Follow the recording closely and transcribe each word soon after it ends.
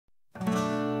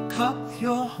Cup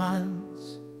your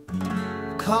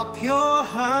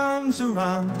hands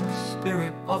around the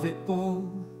spirit of it all.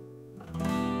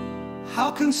 How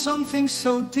can something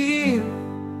so dear,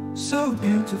 so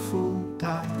beautiful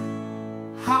die?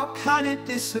 How can it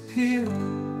disappear,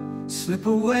 slip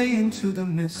away into the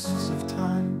mists of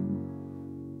time?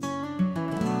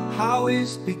 How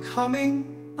is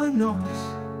becoming a not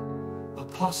a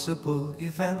possible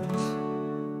event?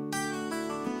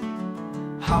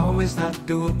 How is that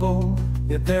doable?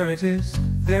 Yet there it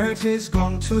is,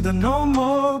 gone to the no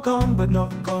more, gone but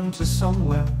not gone to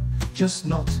somewhere. Just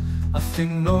not a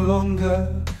thing no longer.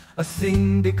 A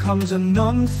thing becomes a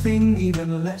non-thing,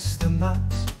 even less than that.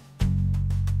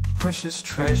 Precious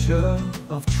treasure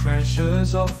of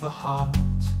treasures of the heart.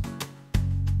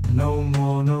 No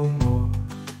more, no more,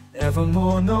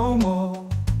 evermore, no more.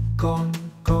 Gone,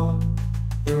 gone,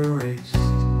 erased.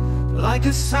 Like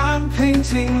a sand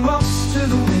painting lost to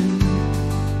the wind.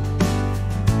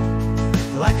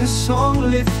 Like a song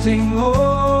lifting,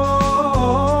 oh,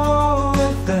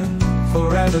 then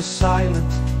forever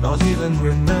silent, not even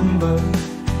remembered.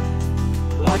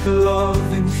 Like a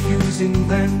love infusing,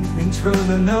 then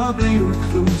interminably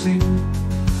reclusing.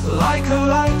 Like a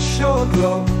light sure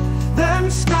glow,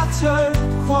 then scattered,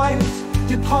 quiet,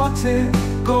 departed,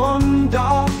 gone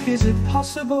dark. Is it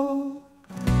possible?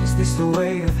 Is this the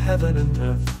way of heaven and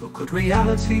earth? Or could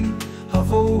reality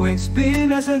have always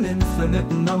been as an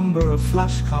infinite number of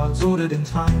flashcards ordered in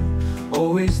time?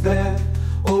 Always there,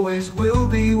 always will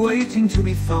be, waiting to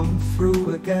be thumbed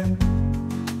through again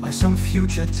by some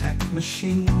future tech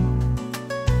machine.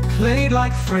 Played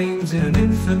like frames in an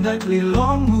infinitely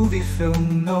long movie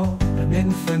film. No, an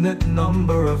infinite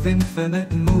number of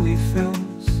infinite movie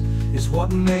films is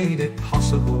what made it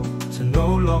possible to no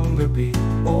longer be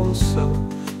also.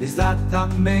 Is that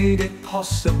made it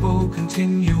possible,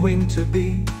 continuing to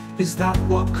be? Is that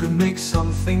what could make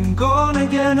something gone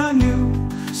again anew?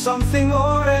 Something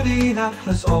already that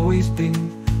has always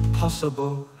been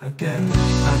possible again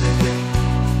and again.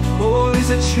 Or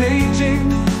is it changing?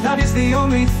 That is the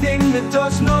only thing that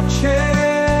does not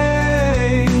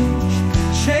change.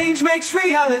 Change makes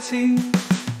reality.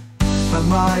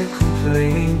 Am I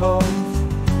complaining of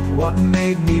what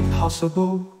made me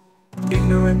possible?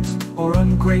 Ignorant or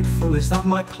ungrateful, is that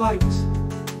my plight?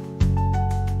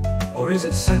 Or is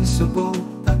it sensible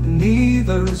that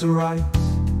neither's right?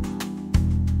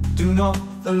 Do not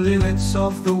the limits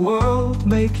of the world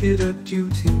make it a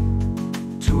duty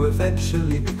to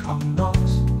eventually become not?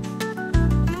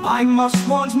 I must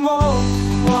want more,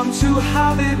 want to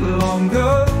have it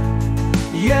longer,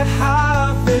 yet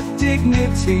have the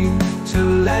dignity to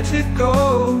let it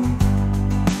go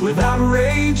without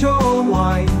rage or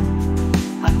whine.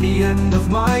 At the end of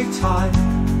my time,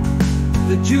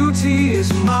 the duty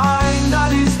is mine.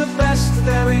 That is the best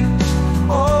there is.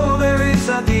 All there is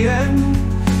at the end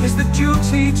is the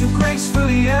duty to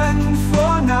gracefully end.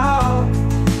 For now,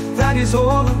 that is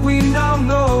all that we now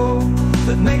know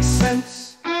that makes sense.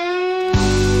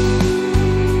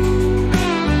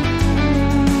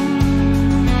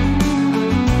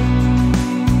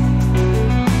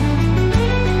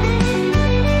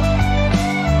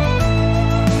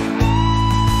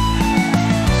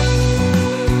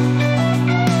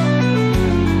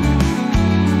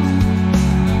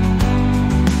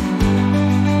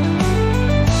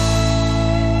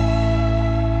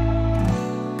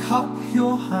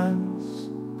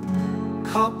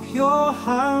 Cup your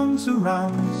hands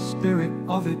around the spirit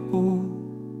of it all.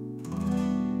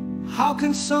 How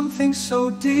can something so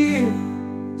dear,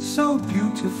 so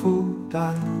beautiful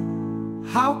die?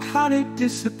 How can it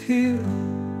disappear,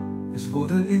 is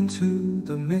ordered into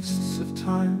the mists of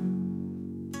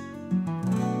time?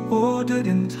 Ordered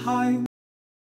in time.